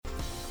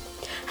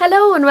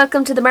Hello and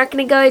welcome to The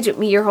Marketing Guide with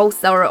me, your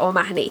host, Laura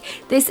O'Mahony.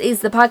 This is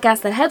the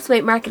podcast that helps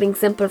make marketing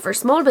simple for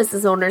small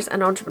business owners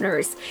and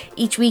entrepreneurs.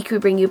 Each week we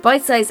bring you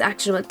bite-sized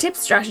actionable tips,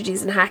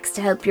 strategies and hacks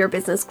to help your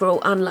business grow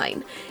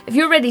online. If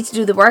you're ready to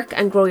do the work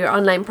and grow your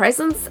online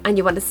presence and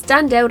you want to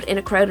stand out in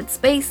a crowded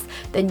space,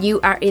 then you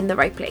are in the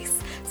right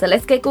place. So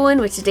let's get going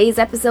with today's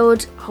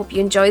episode. Hope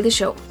you enjoy the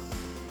show.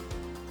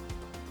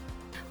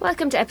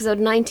 Welcome to episode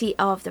 90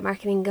 of The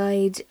Marketing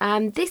Guide.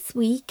 This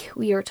week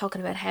we are talking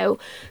about how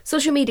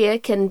social media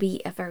can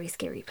be a very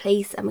scary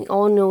place, and we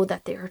all know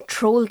that there are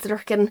trolls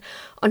lurking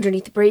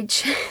underneath the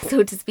bridge,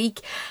 so to speak,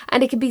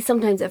 and it can be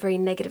sometimes a very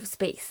negative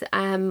space.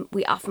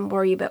 We often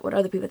worry about what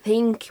other people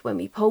think when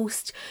we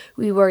post,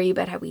 we worry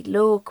about how we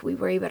look, we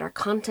worry about our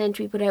content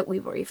we put out,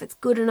 we worry if it's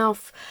good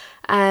enough,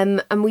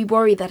 and we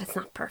worry that it's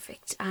not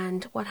perfect.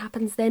 And what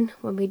happens then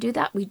when we do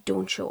that? We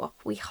don't show up,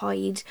 we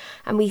hide,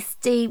 and we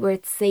stay where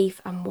it's safe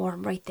and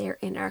warm, right there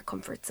in our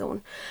comfort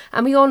zone.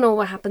 And we all know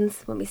what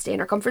happens when we stay in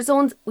our comfort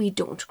zones. We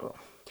don't grow.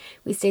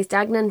 We stay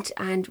stagnant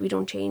and we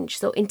don't change.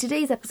 So in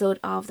today's episode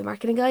of The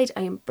Marketing Guide,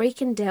 I am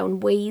breaking down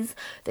ways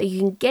that you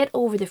can get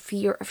over the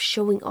fear of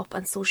showing up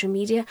on social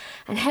media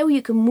and how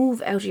you can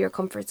move out of your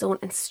comfort zone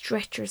and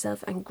stretch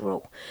yourself and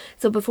grow.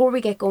 So before we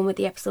get going with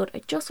the episode,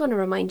 I just want to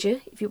remind you,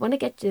 if you want to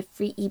get the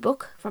free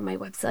ebook from my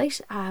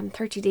website,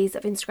 30 Days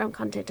of Instagram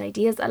Content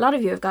Ideas, a lot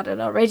of you have got it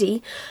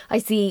already. I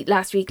see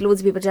last week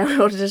loads of people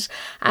downloaded it,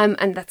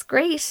 and that's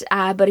great.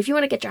 But if you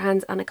want to get your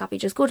hands on a copy,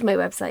 just go to my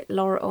website,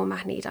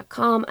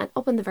 lauraomahony.com, and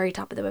up on the very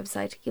top of the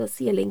website you'll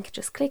see a link.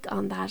 Just click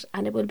on that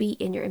and it will be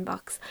in your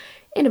inbox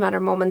in a matter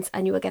of moments,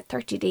 and you will get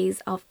 30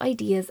 days of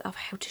ideas of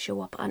how to show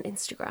up on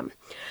Instagram.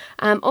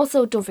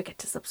 Also, don't forget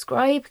to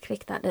subscribe.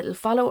 Click that little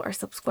follow or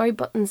subscribe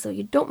button so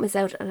you don't miss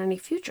out on any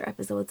future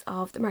episodes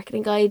of The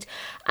Marketing Guide.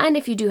 And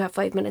if you do have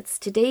 5 minutes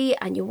today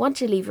and you want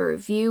to leave a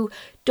review,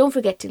 don't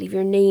forget to leave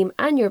your name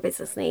and your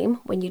business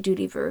name when you do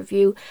leave a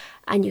review,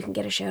 and you can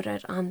get a shout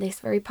out on this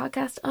very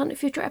podcast on a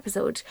future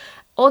episode.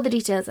 All the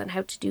details on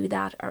how to do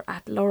that are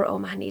at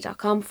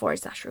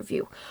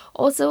lauraomahony.com/review.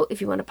 Also,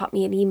 if you want to pop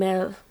me an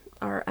email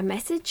or a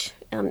message,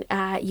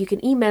 you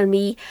can email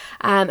me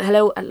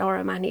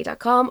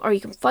hello@lauraomahony.com, or you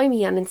can find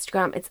me on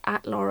Instagram. It's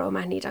at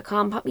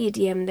lauraomahony.com. Pop me a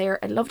DM there.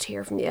 I'd love to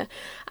hear from you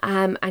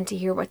and to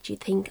hear what you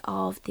think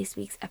of this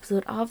week's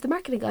episode of The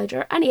Marketing Guide,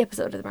 or any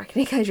episode of The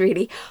Marketing Guide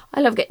really.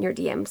 I love getting your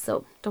DMs,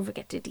 so don't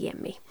forget to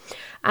DM me.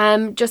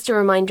 Just a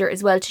reminder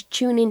as well to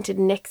tune into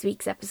next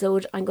week's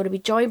episode. I'm going to be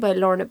joined by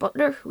Lorna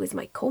Butler, who is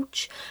my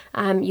coach.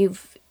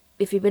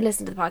 If you've been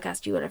listening to the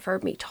podcast, you will have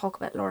heard me talk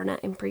about Lorna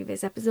in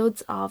previous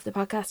episodes of the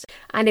podcast,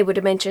 and I would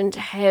have mentioned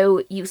how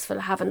useful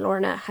having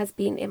Lorna has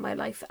been in my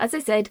life. As I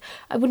said,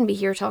 I wouldn't be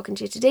here talking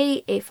to you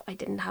today if I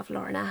didn't have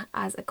Lorna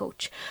as a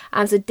coach.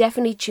 So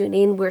definitely tune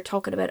in. We're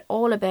talking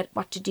all about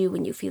what to do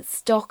when you feel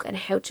stuck and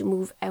how to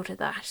move out of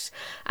that.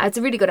 It's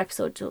a really good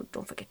episode, so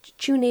don't forget to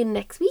tune in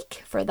next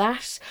week for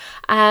that.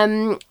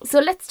 So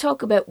let's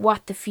talk about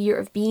what the fear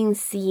of being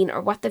seen,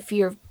 or what the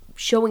fear of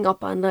showing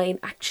up online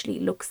actually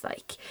looks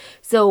like.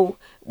 So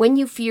when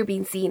you fear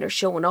being seen or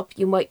showing up,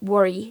 you might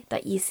worry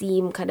that you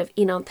seem kind of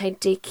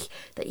inauthentic,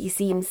 that you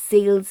seem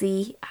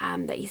salesy,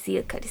 that you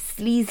seem kind of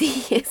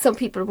sleazy. Some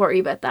people worry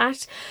about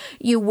that.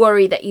 You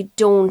worry that you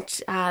don't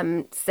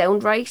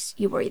sound right.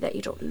 You worry that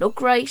you don't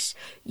look right.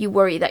 You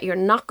worry that you're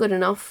not good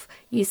enough.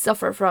 You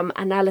suffer from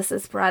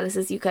analysis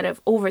paralysis. You kind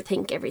of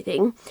overthink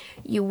everything.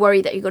 You worry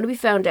that you're going to be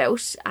found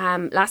out.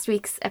 Last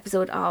week's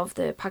episode of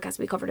the podcast,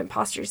 we covered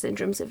imposter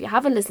syndrome. So if you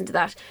haven't listened to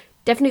that,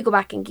 definitely go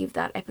back and give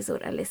that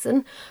episode a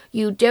listen.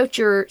 You doubt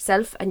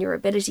yourself and your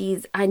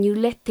abilities, and you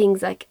let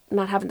things like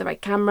not having the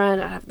right camera,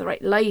 not having the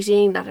right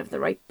lighting, not having the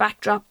right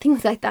backdrop,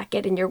 things like that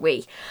get in your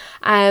way.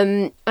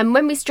 And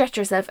when we stretch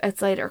ourselves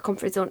outside our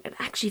comfort zone, it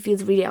actually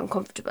feels really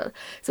uncomfortable.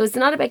 So it's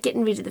not about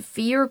getting rid of the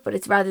fear, but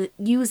it's rather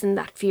using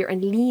that fear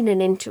and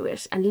leaning into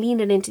it, and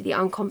leaning into the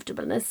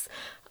uncomfortableness,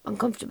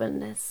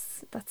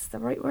 that's the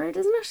right word,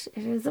 isn't it?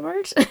 It is a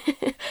word.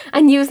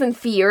 And using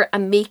fear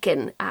and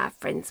making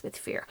friends with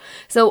fear.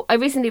 So I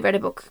recently read a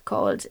book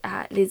called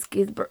Liz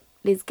Gilbert,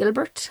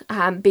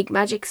 Big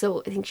Magic.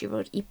 So I think she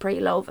wrote Eat, Pray,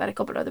 Love and a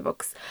couple of other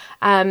books.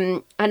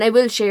 And I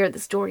will share the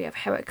story of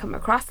how I come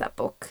across that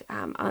book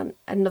on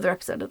another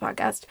episode of the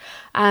podcast.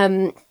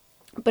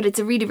 But it's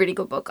a really, really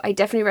good book. I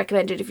definitely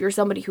recommend it if you're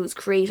somebody who's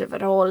creative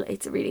at all.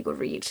 It's a really good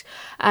read.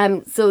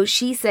 So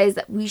she says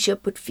that we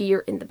should put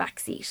fear in the back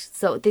seat.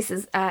 So this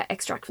is an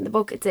extract from the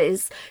book. It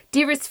says,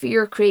 "Dearest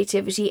fear,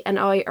 creativity and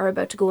I are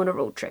about to go on a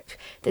road trip.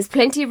 There's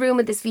plenty of room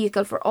in this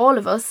vehicle for all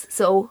of us.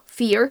 So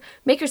fear,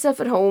 make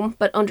yourself at home,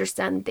 but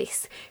understand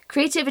this.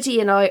 Creativity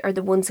and I are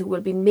the ones who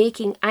will be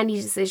making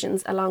any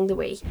decisions along the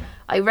way.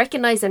 I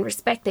recognise and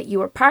respect that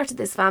you are part of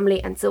this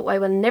family, and so I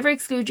will never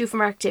exclude you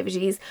from our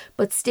activities,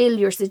 but still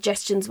your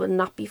suggestions will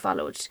not be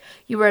followed.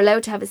 You are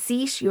allowed to have a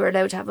seat, you are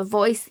allowed to have a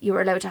voice, you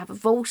are allowed to have a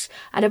vote,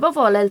 and above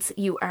all else,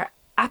 you are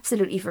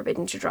absolutely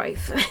forbidden to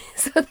drive."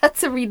 So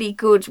that's a really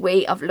good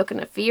way of looking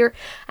at fear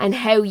and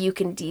how you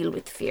can deal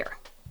with fear.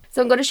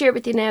 So I'm going to share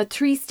with you now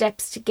 3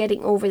 steps to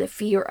getting over the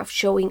fear of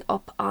showing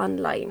up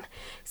online.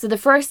 So the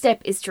first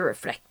step is to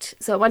reflect.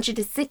 So I want you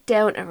to sit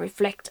down and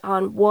reflect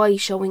on why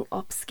showing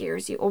up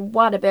scares you, or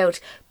what about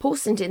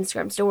posting to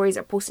Instagram stories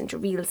or posting to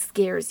Reels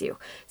scares you.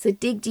 So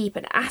dig deep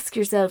and ask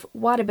yourself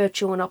what about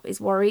showing up is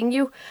worrying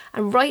you,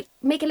 and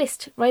make a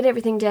list, write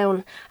everything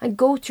down and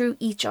go through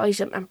each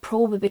item and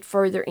probe a bit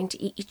further into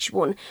each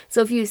one.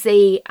 So if you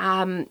say,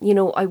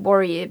 I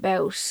worry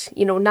about,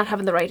 not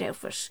having the right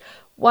outfit.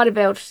 What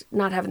about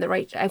not having the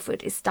right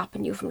outfit is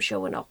stopping you from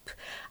showing up?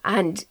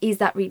 And is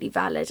that really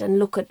valid? And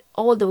look at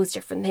all those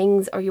different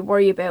things. Or you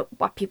worry about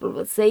what people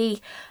will say,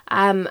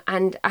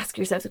 and ask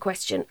yourself the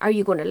question, are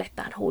you going to let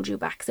that hold you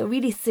back? So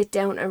really sit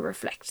down and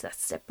reflect.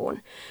 That's step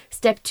one.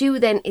 Step two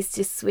then is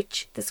to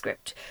switch the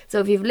script. So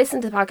if you've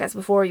listened to the podcast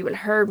before, you will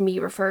have heard me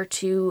refer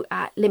to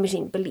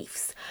limiting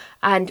beliefs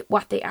and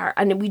what they are.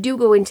 And we do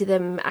go into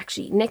them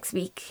actually next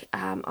week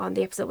on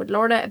the episode with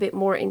Lorna a bit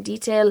more in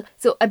detail.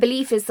 So a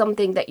belief is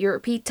something that you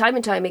repeat time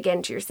and time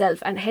again to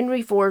yourself. And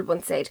Henry Ford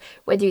once said,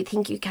 whether you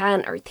think you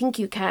can or think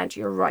you can't,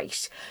 you're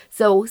right.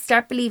 So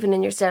start believing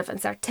in yourself and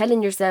start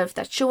telling yourself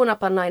that showing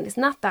up online is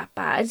not that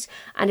bad,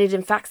 and it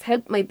in fact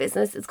helped my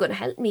business, it's going to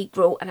help me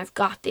grow, and I've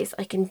got this,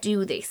 I can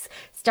do this.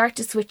 Start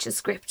to switch the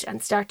script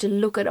and start to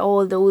look at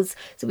all those.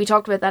 So we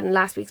talked about that in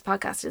last week's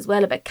podcast as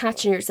well, about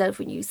catching yourself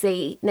when you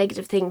say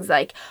negative things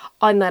like,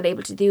 I'm not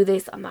able to do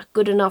this, I'm not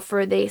good enough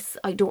for this,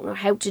 I don't know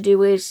how to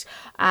do it,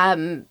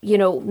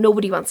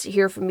 nobody wants to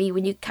hear from me.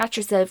 When you catch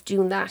yourself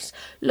doing that,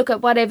 look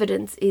at what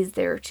evidence is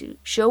there to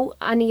show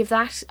any of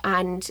that,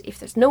 and if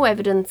there's no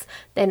evidence,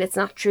 then it's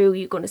not true.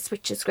 You're going to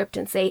switch the script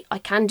and say, I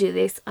can do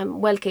this,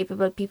 I'm well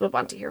capable, people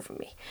want to hear from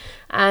me.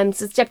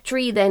 So step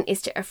 3 then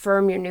is to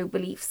affirm your new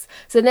beliefs.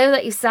 So now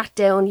that you've sat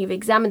down, you've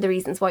examined the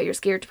reasons why you're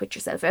scared to put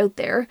yourself out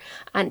there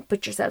and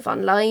put yourself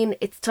online,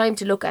 it's time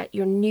to look at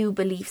your new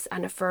beliefs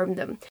and affirm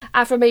them.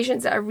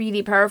 Affirmations are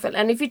really powerful,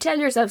 and if you tell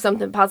yourself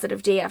something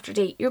positive day after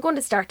day, you're going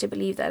to start to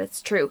believe that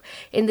it's true.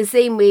 In the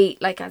same way,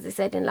 like as I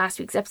said in last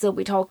week's episode,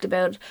 we talked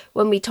about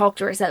when we talk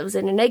to ourselves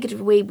in a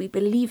negative way, we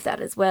believe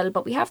that as well,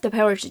 but we have the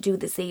power to do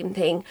the same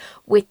thing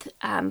with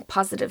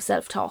positive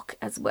self-talk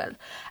as well.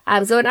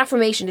 So an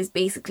affirmation is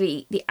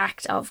basically the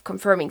act of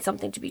confirming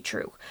something to be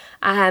true,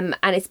 and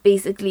it's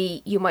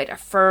basically, you might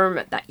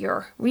affirm that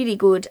you're really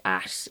good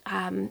at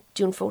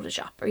doing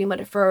Photoshop, or you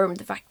might affirm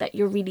the fact that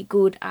you're really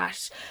good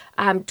at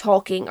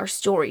talking or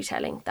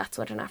storytelling. That's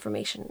what an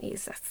affirmation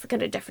is. That's the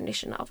kind of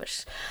definition of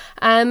it.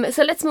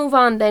 So let's move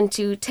on then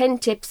to 10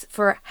 tips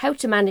for how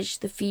to manage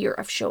the fear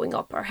of showing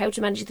up, or how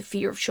to manage the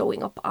fear of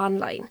showing up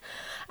online.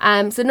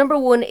 So number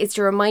 1 is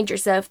to remind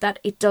yourself that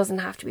it doesn't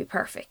have to be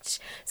perfect.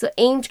 So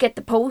aim to get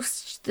the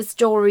post, the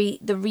story,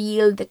 the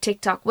reel, the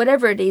TikTok,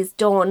 whatever it is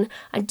done,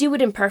 and do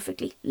it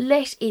imperfectly.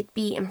 Let it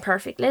be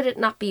imperfect. Let it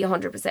not be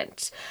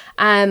 100%.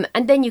 And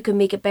then you can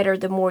make it better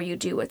the more you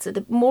do it. So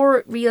the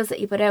more reels that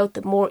you put out,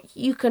 the more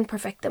you can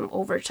perfect them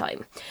over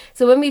time.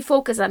 So when we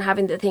focus on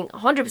having the thing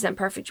 100%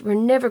 perfect, we're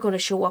never going to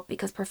show up,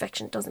 because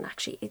perfection doesn't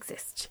actually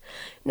exist.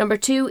 Number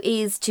 2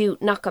 is to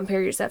not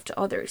compare yourself to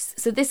others.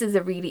 So this is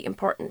a really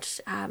important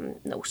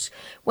note.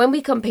 When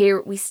we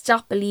compare, we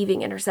stop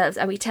believing in ourselves,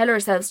 and we tell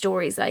ourselves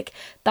stories like,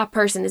 that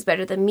person is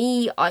better than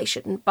me, I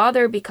shouldn't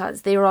bother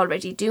because they're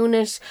already doing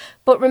it.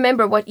 But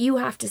remember, what you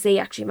have to say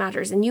actually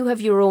matters, and you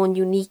have your own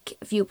unique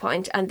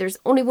viewpoint, and there's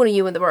only one of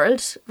you in the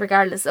world,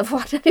 regardless of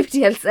what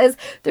anybody else says.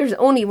 There's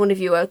only one of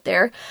you out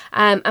there,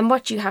 and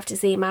what you have to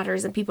say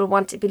matters, and people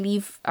want to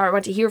believe or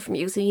want to hear from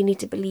you, so you need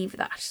to believe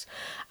that.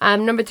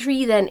 Number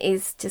 3 then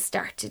is to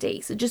start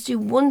today. So just do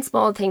one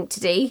small thing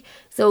today.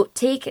 So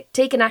take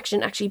an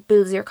action actually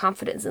builds your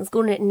confidence, and it's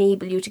going to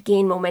enable you to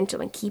gain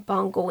momentum and keep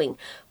on going.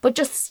 But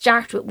just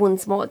start with one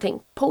small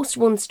thing. Post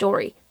one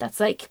story that's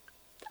like,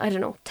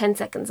 10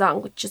 seconds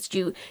long, with just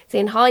you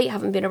saying, hi,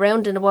 haven't been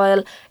around in a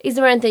while. Is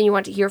there anything you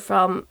want to hear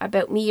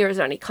about me, or is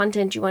there any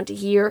content you want to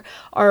hear,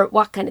 or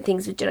what kind of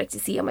things would you like to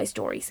see on my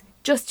stories?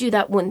 Just do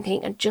that one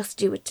thing and just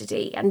do it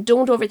today, and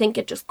don't overthink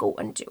it, just go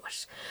and do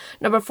it.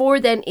 Number 4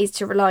 then is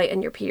to rely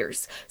on your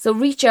peers. So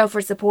reach out for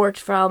support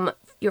from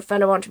your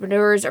fellow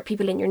entrepreneurs or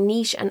people in your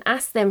niche and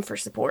ask them for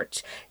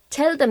support.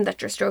 Tell them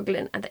that you're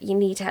struggling and that you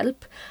need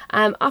help.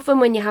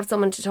 Often when you have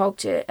someone to talk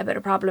to about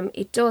a problem,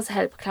 it does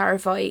help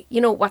clarify,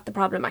 what the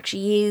problem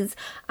actually is,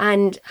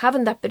 and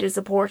having that bit of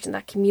support in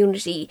that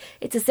community,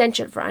 it's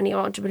essential for any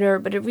entrepreneur.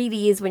 But it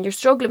really is, when you're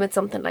struggling with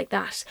something like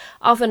that,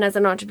 often as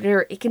an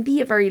entrepreneur, it can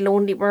be a very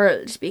lonely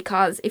world,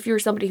 because if you're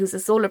somebody who's a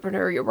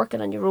solopreneur, you're working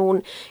on your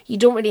own, you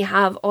don't really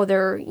have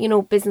other,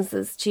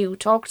 businesses to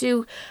talk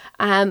to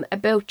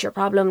about your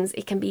problems.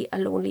 It can be a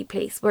lonely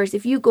place. Whereas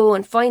if you go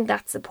and find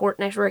that support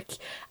network,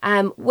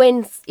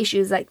 when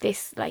issues like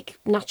this, like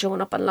not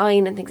showing up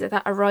online and things like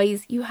that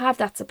arise, you have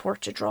that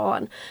support to draw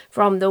on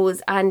from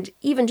those. And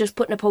even just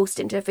putting a post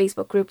into a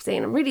Facebook group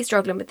saying, I'm really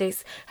struggling with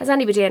this, has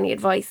anybody any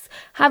advice?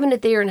 Having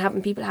it there and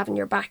having people having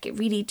your back, it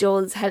really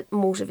does help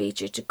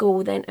motivate you to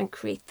go then and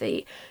create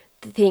the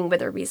thing,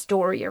 whether it be a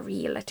story, a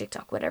reel, a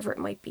TikTok, whatever it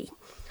might be.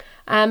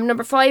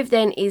 Number 5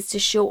 then is to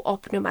show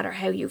up no matter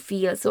how you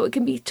feel. So it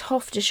can be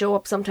tough to show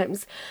up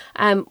sometimes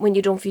when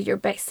you don't feel your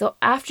best. So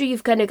after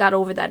you've kind of got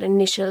over that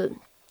initial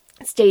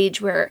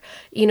stage where,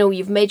 you know,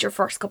 you've made your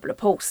first couple of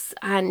posts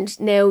and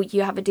now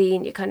you have a day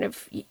and you kind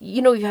of,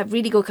 you know, you have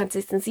really good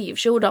consistency, you've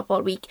showed up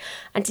all week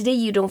and today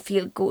you don't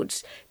feel good.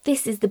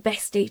 This is the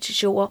best day to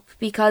show up,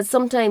 because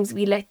sometimes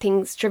we let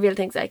things, trivial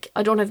things like,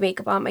 I don't have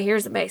makeup on, my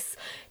hair's a mess,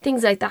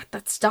 things like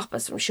that stop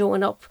us from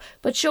showing up.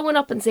 But showing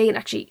up and saying,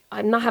 actually,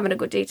 I'm not having a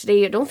good day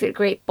today, I don't feel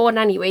great, but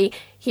anyway,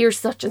 here's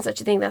such and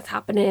such a thing that's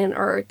happening,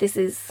 or this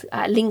is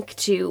a link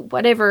to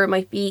whatever it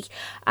might be.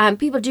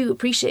 People do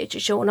appreciate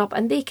you showing up,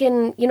 and they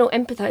can, you know,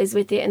 empathize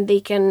with you, and they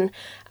can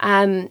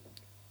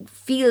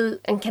feel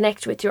and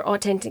connect with your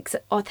authentic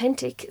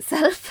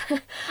self.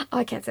 Oh,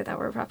 I can't say that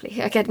word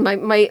properly. I get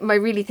my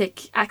really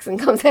thick accent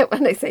comes out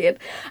when I say it.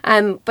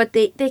 But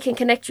they can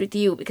connect with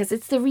you because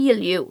it's the real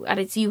you, and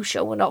it's you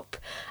showing up,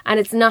 and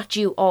it's not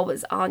you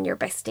always on your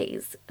best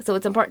days. So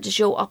it's important to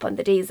show up on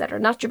the days that are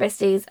not your best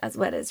days as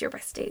well as your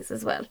best days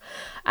as well.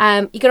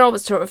 You can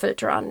always throw a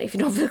filter on if you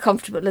don't feel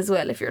comfortable as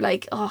well. If you're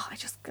like, oh,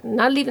 I'm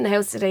not leaving the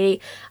house today,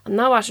 I'm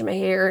not washing my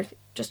hair,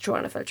 just throw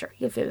on a filter,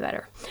 you'll feel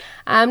better.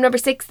 Number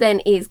 6 then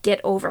is get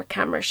over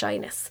camera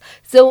shyness.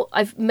 So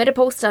I've made a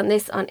post on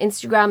this on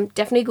Instagram.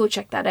 Definitely go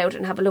check that out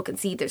and have a look and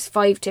see. There's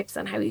 5 tips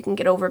on how you can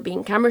get over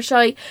being camera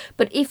shy.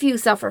 But if you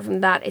suffer from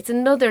that, it's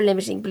another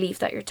limiting belief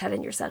that you're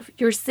telling yourself.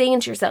 You're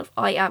saying to yourself,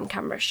 I am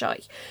camera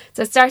shy.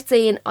 So start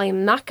saying, I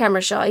am not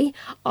camera shy,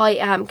 I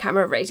am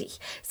camera ready.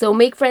 So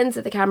make friends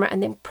with the camera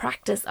and then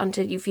practice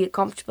until you feel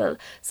comfortable.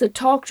 So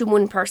talk to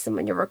one person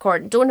when you're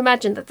recording. Don't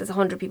imagine that there's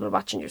 100 people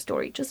watching your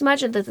story. Just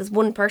imagine that there's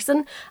one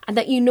person and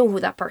that you know who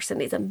that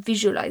person is, and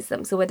visualize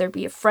them. So whether it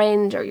be a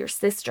friend or your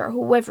sister,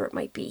 whoever it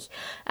might be,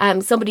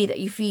 somebody that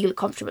you feel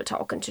comfortable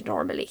talking to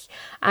normally,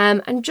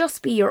 and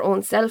just be your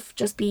own self,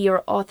 just be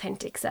your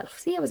authentic self.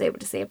 See, I was able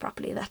to say it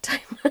properly that time.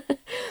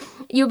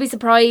 You'll be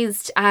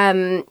surprised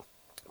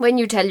when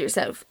you tell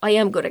yourself, I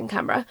am good on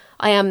camera,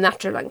 I am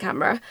natural on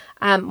camera,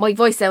 my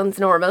voice sounds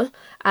normal,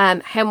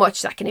 how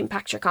much that can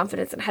impact your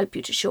confidence and help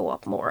you to show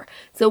up more.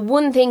 So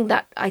one thing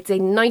that I'd say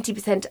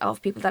 90%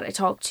 of people that I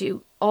talk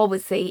to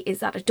always say is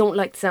that I don't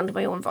like the sound of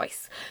my own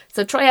voice.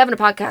 So try having a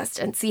podcast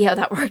and see how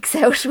that works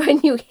out when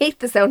you hate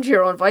the sound of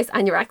your own voice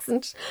and your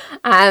accent,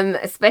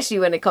 especially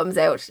when it comes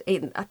out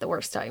at the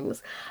worst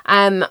times.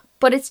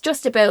 But it's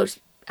just about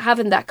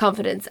having that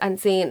confidence and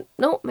saying,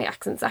 no, my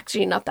accent's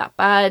actually not that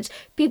bad.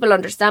 People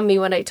understand me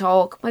when I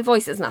talk. My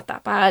voice is not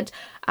that bad.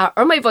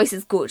 Or my voice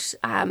is good.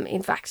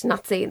 In fact,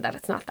 not saying that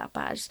it's not that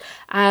bad.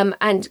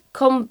 And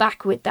come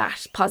back with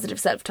that positive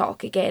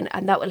self-talk again,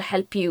 and that will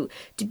help you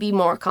to be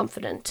more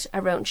confident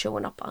around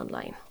showing up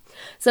online.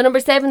 So number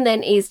 7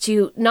 then is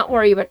to not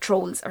worry about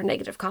trolls or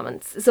negative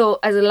comments. So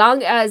as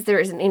long as there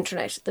is an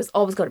internet, there's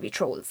always going to be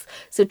trolls.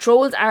 So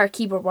trolls are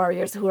keyboard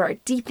warriors who are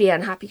deeply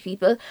unhappy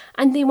people,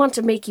 and they want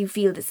to make you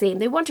feel the same.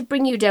 They want to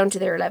bring you down to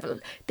their level.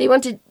 They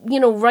want to,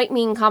 write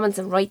mean comments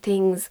and write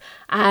things,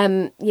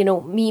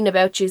 mean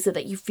about you so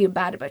that you feel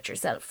bad about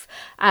yourself.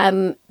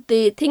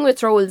 The thing with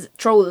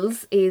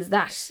trolls is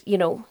that,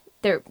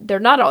 they're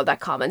not all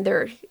that common.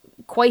 They're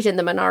quite in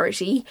the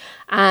minority,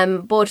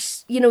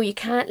 but you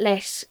can't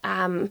let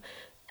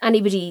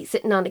anybody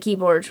sitting on a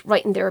keyboard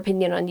writing their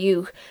opinion on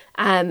you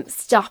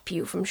stop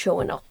you from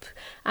showing up.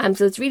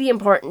 So it's really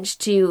important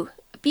to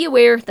be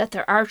aware that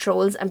there are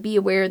trolls, and be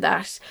aware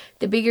that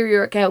the bigger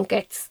your account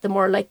gets, the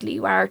more likely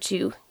you are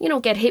to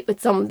get hit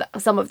with some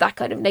of that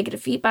kind of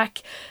negative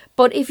feedback.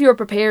 But if you're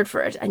prepared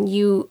for it and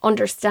you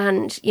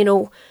understand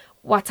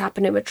what's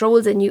happening with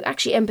trolls, and you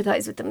actually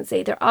empathize with them and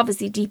say they're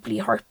obviously deeply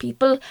hurt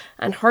people,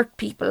 and hurt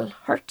people,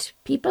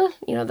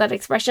 that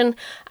expression.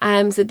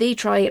 So they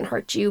try and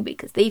hurt you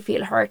because they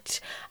feel hurt,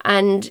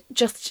 and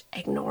just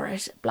ignore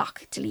it,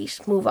 block,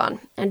 delete, move on,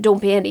 and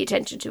don't pay any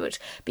attention to it,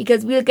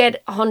 because we'll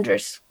get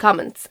 100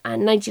 comments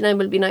and 99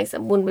 will be nice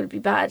and 1 will be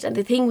bad. And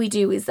the thing we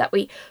do is that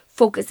we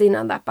focus in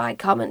on that bad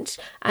comment,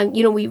 and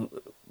we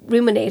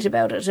ruminate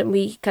about it and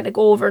we kind of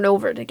go over and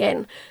over it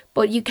again.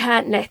 But you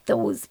can't let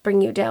those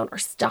bring you down or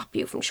stop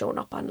you from showing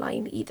up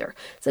online either.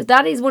 So if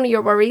that is one of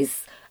your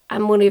worries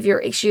and one of your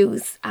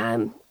issues,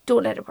 don't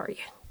let it worry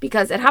you,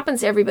 because it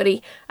happens to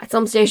everybody at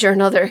some stage or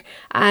another.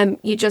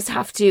 You just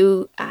have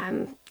to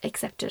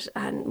accept it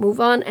and move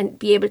on and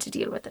be able to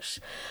deal with it.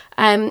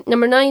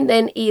 Number 9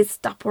 then is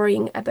stop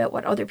worrying about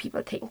what other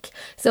people think.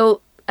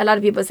 So a lot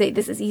of people say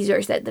this is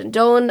easier said than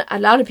done. A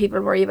lot of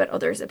people worry about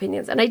others'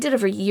 opinions, and I did it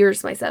for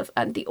years myself,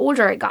 and the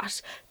older I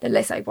got, the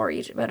less I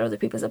worried about other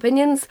people's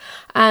opinions.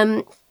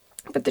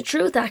 But the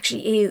truth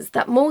actually is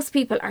that most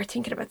people are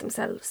thinking about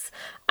themselves,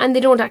 and they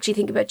don't actually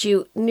think about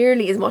you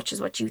nearly as much as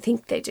what you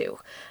think they do.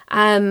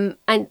 And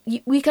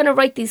we kind of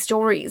write these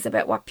stories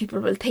about what people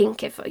will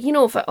think if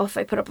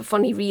I put up a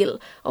funny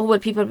reel. Oh, will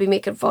people be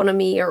making fun of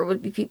me, or will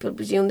people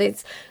be doing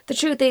this? The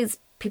truth is,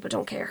 people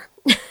don't care.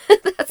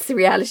 That's the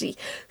reality.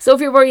 So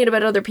if you're worrying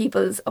about other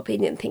people's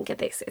opinion, think of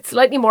this. It's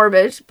slightly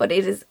morbid, but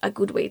it is a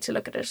good way to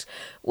look at it.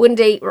 One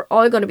day we're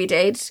all going to be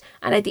dead,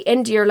 and at the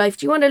end of your life,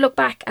 do you want to look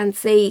back and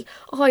say,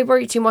 oh, I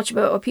worried too much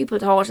about what people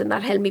thought and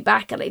that held me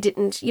back, and I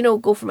didn't,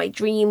 go for my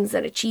dreams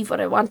and achieve what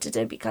I wanted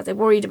to because I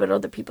worried about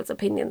other people's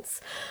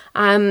opinions.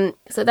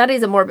 So that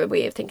is a morbid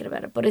way of thinking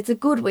about it, but it's a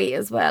good way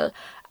as well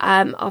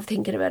of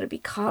thinking about it,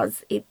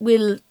 because it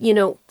will,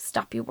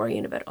 stop you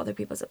worrying about other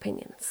people's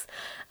opinions.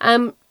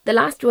 The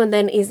last one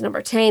then is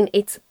number 10.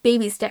 It's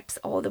baby steps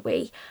all the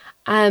way.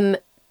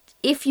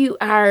 If you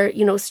are,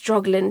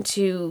 struggling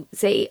to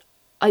say,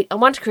 I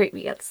want to create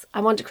reels,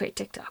 I want to create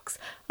TikToks,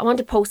 I want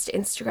to post to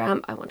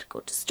Instagram, I want to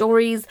go to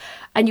stories,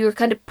 and you're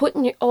kind of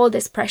putting all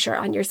this pressure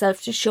on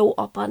yourself to show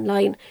up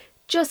online,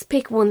 just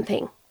pick one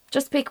thing.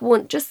 Just pick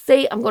one. Just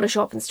say, I'm going to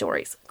show up in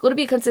stories. I'm going to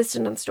be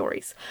consistent on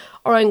stories.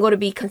 Or I'm going to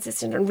be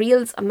consistent on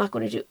reels. I'm not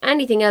going to do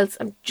anything else.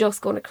 I'm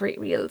just going to create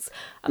reels.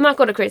 I'm not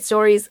going to create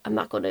stories. I'm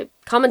not going to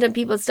comment on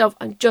people's stuff.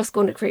 I'm just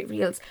going to create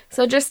reels.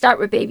 So just start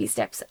with baby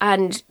steps.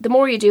 And the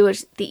more you do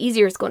it, the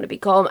easier it's going to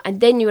become.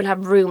 And then you will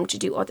have room to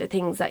do other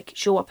things like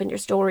show up in your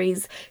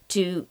stories,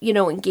 to,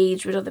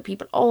 engage with other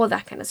people, all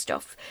that kind of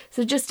stuff.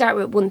 So just start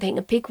with one thing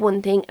and pick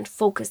one thing and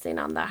focus in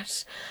on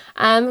that.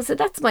 So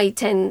that's my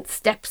 10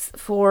 steps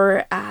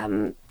for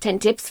 10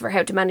 tips for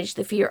how to manage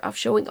the fear of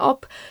showing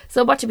up.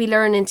 So what did we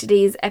learn in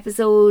today's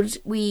episode?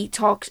 We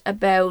talked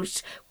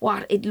about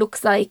what it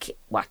looks like,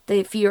 what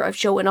the fear of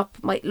showing up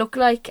might look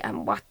like,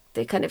 and what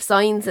the kind of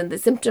signs and the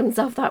symptoms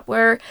of that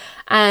were.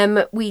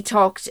 We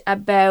talked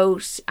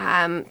about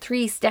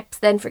 3 steps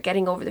then for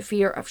getting over the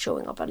fear of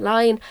showing up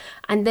online,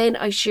 and then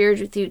I shared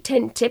with you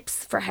 10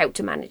 tips for how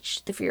to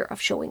manage the fear of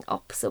showing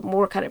up, so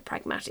more kind of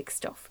pragmatic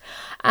stuff.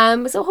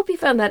 So I hope you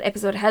found that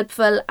episode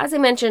helpful. As I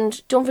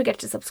mentioned, don't forget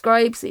to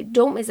subscribe so you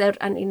don't miss out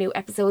on any new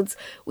episodes.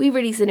 We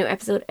release a new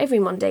episode every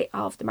Monday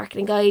of The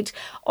Marketing Guide.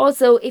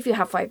 Also, if you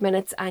have 5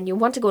 minutes and you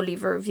want to go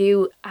leave a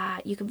review,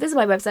 you can visit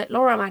my website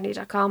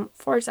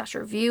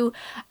lauraomahony.com/review,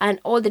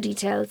 and all the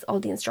details, all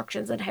the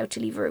instructions on how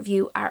to leave a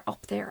review are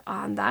up there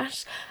on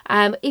that.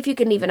 If you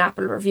can leave an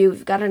Apple review, if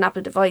you've got an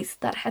Apple device,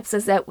 that helps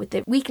us out with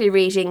the weekly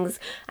ratings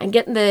and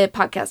getting the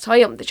podcast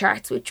high up the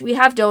charts, which we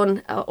have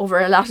done over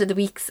a lot of the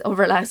weeks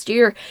over last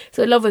year.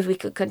 So I'd love if we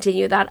could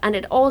continue that, and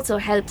it also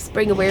helps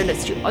bring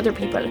awareness to other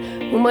people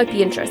who might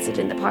be interested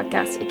in the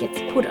podcast. It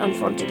gets put on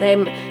front of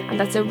them, and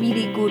that's a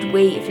really good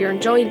way. If you're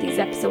enjoying these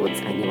episodes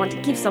and you want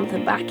to give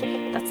something back,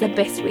 that's the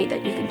best way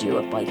that you can do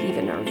it, by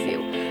leaving a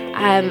review.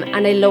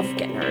 And I love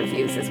getting our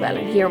reviews as well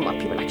and hearing what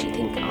people actually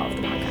think of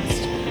the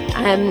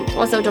podcast.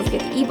 Also, don't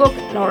forget the ebook,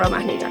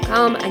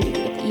 lauraomahony.com, and you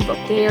can get the ebook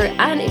there.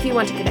 And if you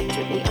want to connect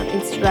with me on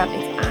Instagram,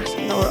 it's at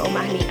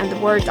lauraomahony and the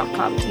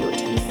word.com,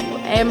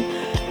 TOTCOM.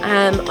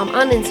 I'm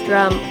on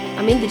Instagram,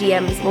 I'm in the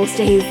DMs most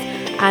days,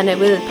 and I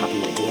will pop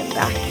you a DM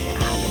back.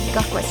 If you've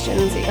got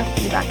questions, or you have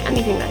feedback,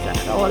 anything like that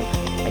at all,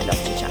 I'd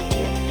love to chat to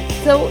you.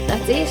 So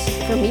that's it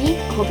for me.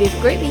 I hope you have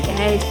a great week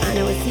ahead, and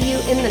I will see you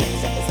in the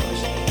next episode.